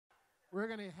We're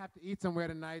going to have to eat somewhere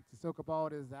tonight to soak up all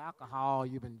this alcohol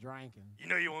you've been drinking. You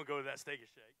know you won't go to that Steak and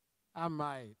Shake. I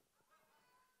might.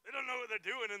 They don't know what they're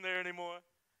doing in there anymore.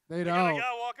 They got a don't.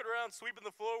 guy walking around sweeping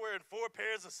the floor wearing 4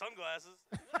 pairs of sunglasses.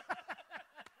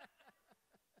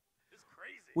 It's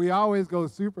crazy. We always go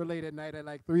super late at night at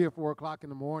like 3 or 4 o'clock in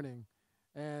the morning.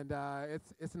 And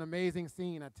it's an amazing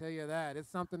scene, I tell you that. It's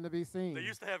something to be seen. They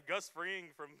used to have Gus Fring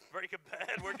from Breaking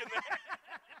Bad working there.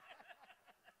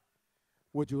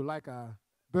 Would you like a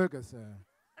burger, sir?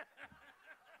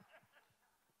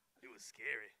 It was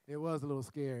scary. It was a little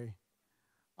scary.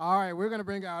 All right, we're going to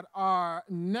bring out our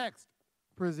next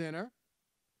presenter.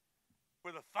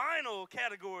 For the final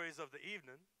categories of the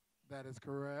evening. That is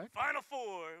correct. Final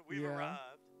 4, we've arrived.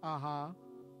 Uh-huh.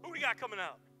 Who we got coming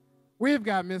out? We've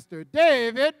got Mr.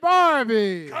 David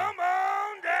Barbie. Come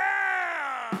on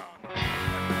down!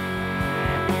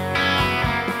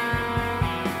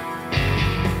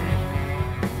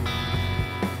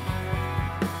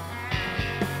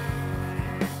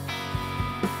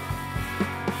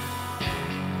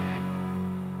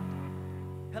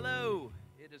 Hello,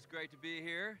 it is great to be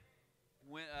here.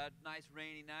 A nice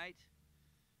rainy night,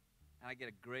 and I get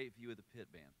a great view of the pit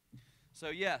band. So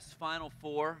yes, Final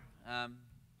 4.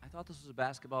 I thought this was a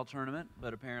basketball tournament,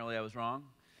 but apparently I was wrong.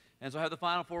 And so I have the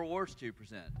Final 4 awards to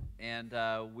present, and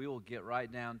we will get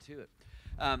right down to it.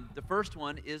 The first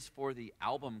one is for the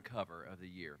album cover of the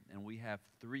year, and we have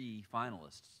 3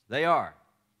 finalists. They are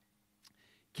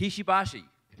Kishibashi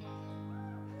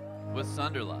with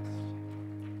Sunderlust,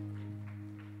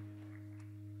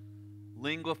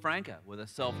 Lingua Franca with a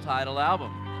self-titled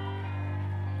album,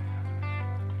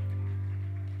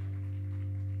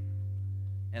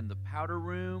 and the Powder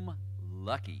Room,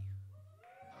 Lucky.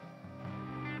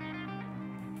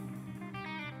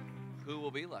 Who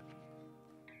will be lucky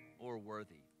or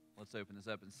worthy? Let's open this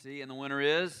up and see. And the winner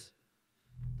is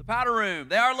the Powder Room.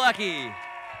 They are lucky.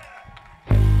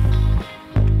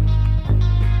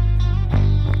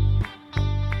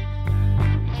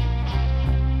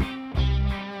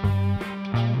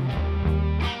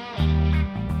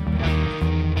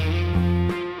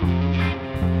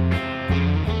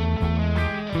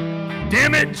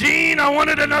 Damn it, Gene, I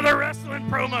wanted another wrestling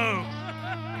promo.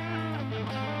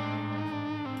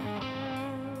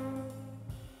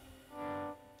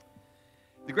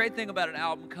 The great thing about an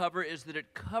album cover is that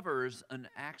it covers an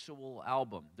actual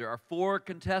album. There are 4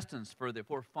 contestants for the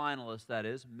 4 finalists, that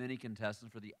is, many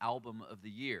contestants for the album of the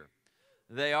year.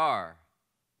 They are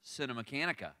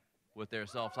Cinemechanica with their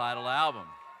self-titled album,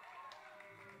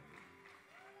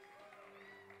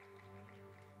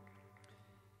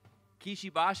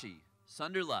 Kishibashi,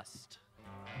 Sunderlust,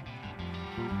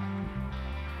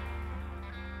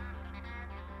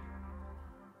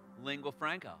 Lingua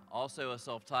Franca, also a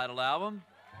self-titled album,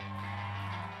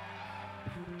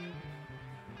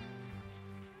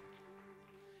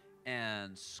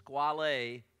 and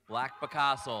Squale, Black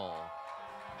Picasso.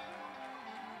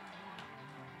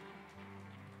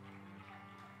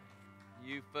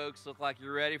 You folks look like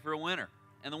you're ready for a winner.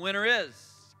 And the winner is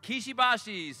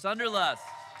Kishibashi, Sunderlust.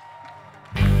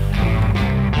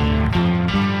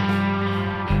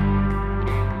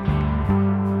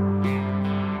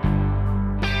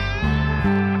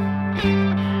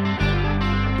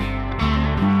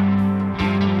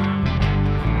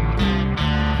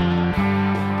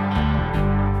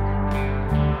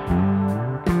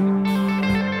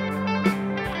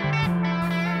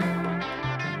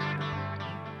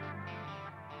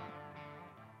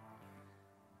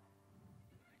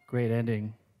 Great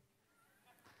ending.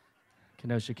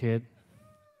 Kenosha Kid.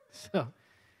 So,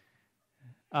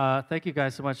 thank you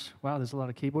guys so much. Wow, there's a lot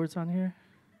of keyboards on here.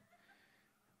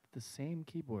 The same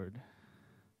keyboard.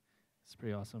 It's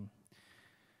pretty awesome.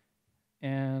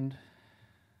 And some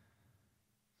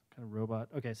kind of robot.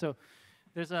 Okay, so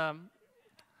there's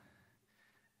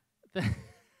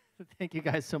thank you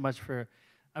guys so much for.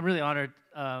 I'm really honored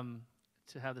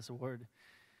to have this award.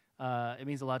 It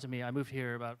means a lot to me. I moved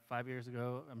here about 5 years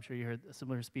ago. I'm sure you heard a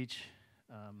similar speech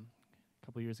a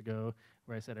couple years ago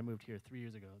where I said I moved here 3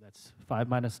 years ago. That's 5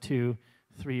 minus 2,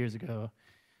 3 years ago.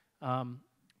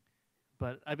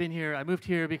 But I've been here. I moved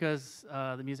here because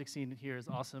the music scene here is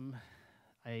awesome.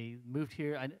 I moved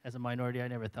here as a minority. I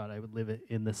never thought I would live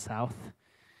in the South.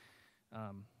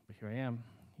 But here I am.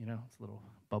 You know, it's a little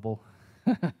bubble.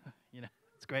 You know,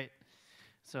 it's great.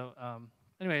 So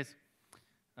anyways.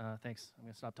 Thanks. I'm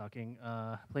going to stop talking.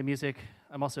 Play music.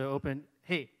 I'm also open.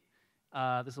 Hey,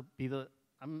 this will be the.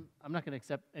 I'm not going to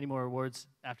accept any more awards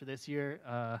after this year.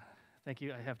 Thank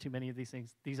you. I have too many of these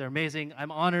things. These are amazing.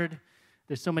 I'm honored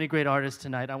there's so many great artists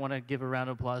tonight. I want to give a round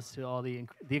of applause to all the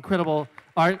incredible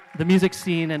art, the music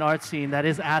scene and art scene that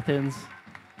is Athens.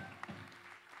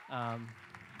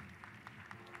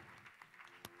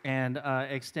 And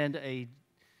extend a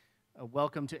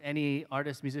welcome to any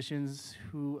artists, musicians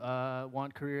who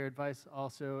want career advice,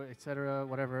 also, etc.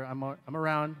 Whatever. I'm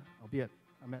around. I'll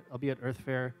be at Earth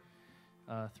Fair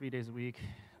 3 days a week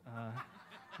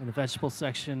in the vegetable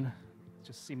section.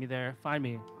 Just see me there. Find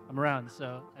me. I'm around.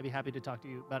 So I'd be happy to talk to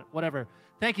you about it. Whatever.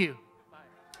 Thank you.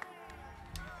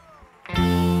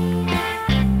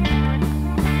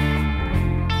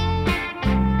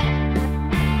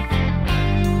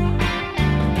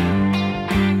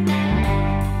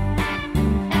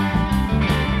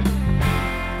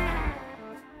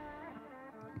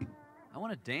 I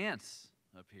want to dance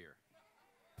up here.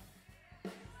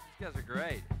 These guys are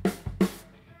great.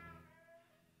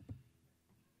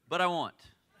 But I won't.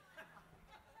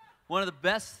 One of the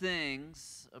best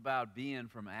things about being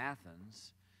from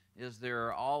Athens is there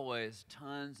are always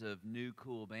tons of new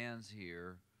cool bands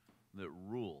here that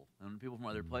rule. And when people from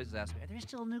other places ask me, are there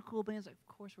still new cool bands? Like, of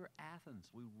course, we're Athens.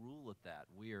 We rule at that.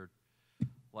 We are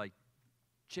like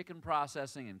chicken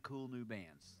processing and cool new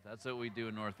bands. That's what we do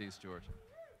in Northeast Georgia.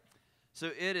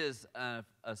 So it is a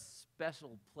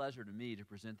special pleasure to me to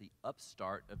present the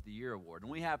Upstart of the Year Award.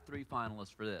 And we have 3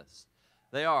 finalists for this.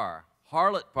 They are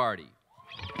Harlot Party,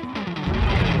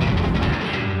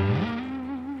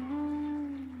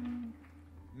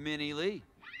 Minnie Lee,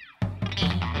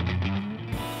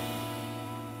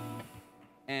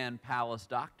 and Palace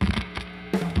Doctor.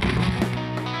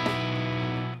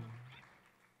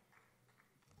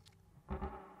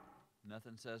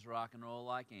 Nothing says rock and roll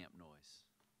like amp noise.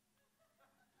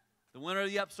 The winner of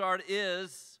the Upstart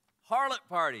is Harlot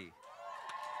Party.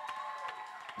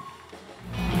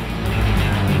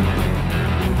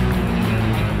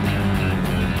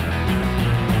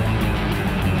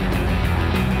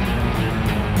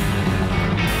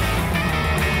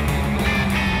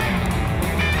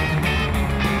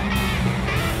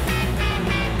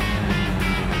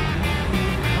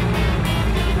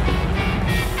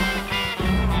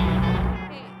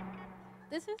 Hey,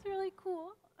 this is really cool.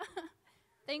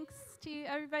 Thanks to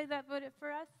everybody that voted for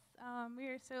us. We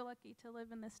are so lucky to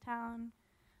live in this town.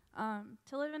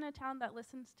 To live in a town that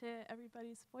listens to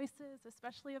everybody's voices,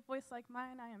 especially a voice like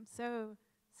mine. I am so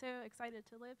excited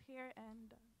to live here,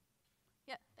 and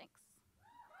yeah, thanks.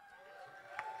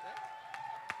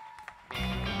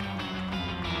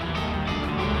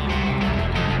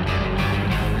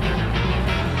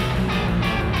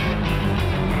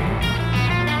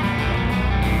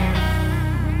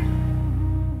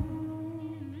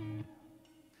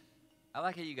 I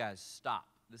like how you guys stop.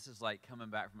 This is like coming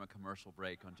back from a commercial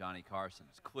break on Johnny Carson.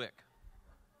 It's quick.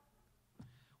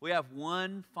 We have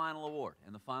one final award,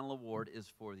 and the final award is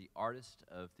for the Artist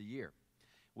of the Year.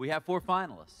 We have 4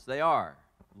 finalists. They are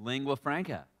Lingua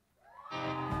Franca,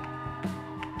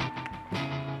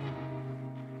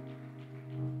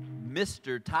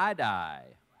 Mr. Tie-Dye,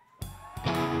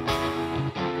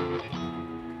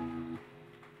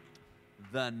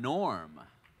 The Norm,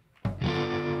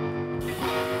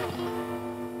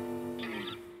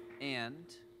 and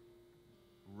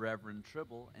Reverend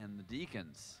Tribble and the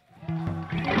Deacons.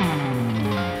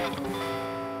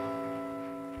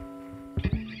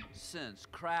 Since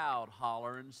crowd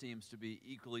hollering seems to be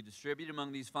equally distributed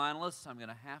among these finalists, I'm going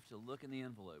to have to look in the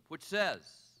envelope, which says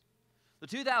the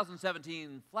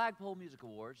 2017 Flagpole Music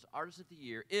Awards Artist of the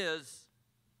Year is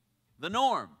The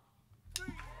Norm.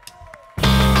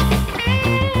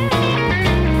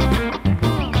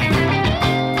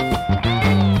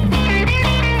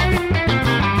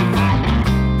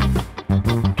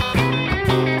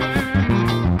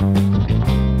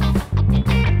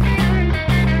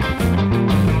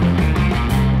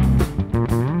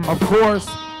 Of course,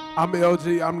 I'm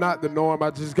LG. I'm not the norm.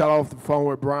 I just got off the phone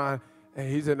with Brian, and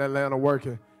he's in Atlanta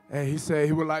working. And he said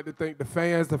he would like to thank the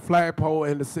fans, the Flagpole,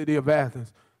 and the city of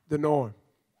Athens, the norm.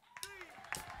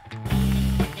 And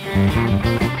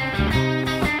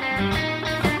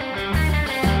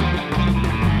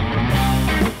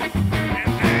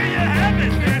there you have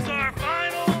it. There's our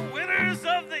final winners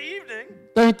of the evening.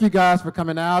 Thank you guys for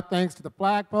coming out. Thanks to the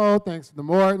Flagpole. Thanks to the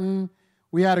Morton.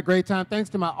 We had a great time. Thanks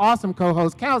to my awesome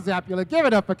co-host, Count Zapula. Give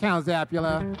it up for Count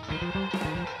Zapula.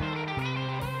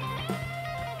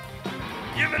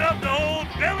 Give it up to old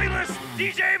bellyless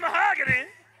DJ Mahogany.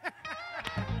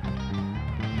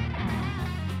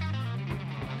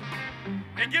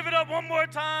 And give it up one more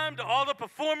time to all the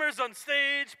performers on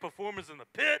stage, performers in the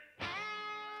pit.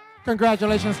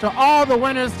 Congratulations to all the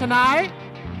winners tonight.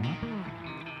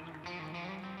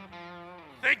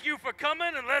 Thank you for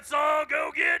coming, and let's all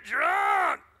go get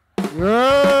drunk.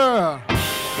 Yeah.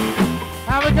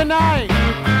 Have a good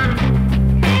night.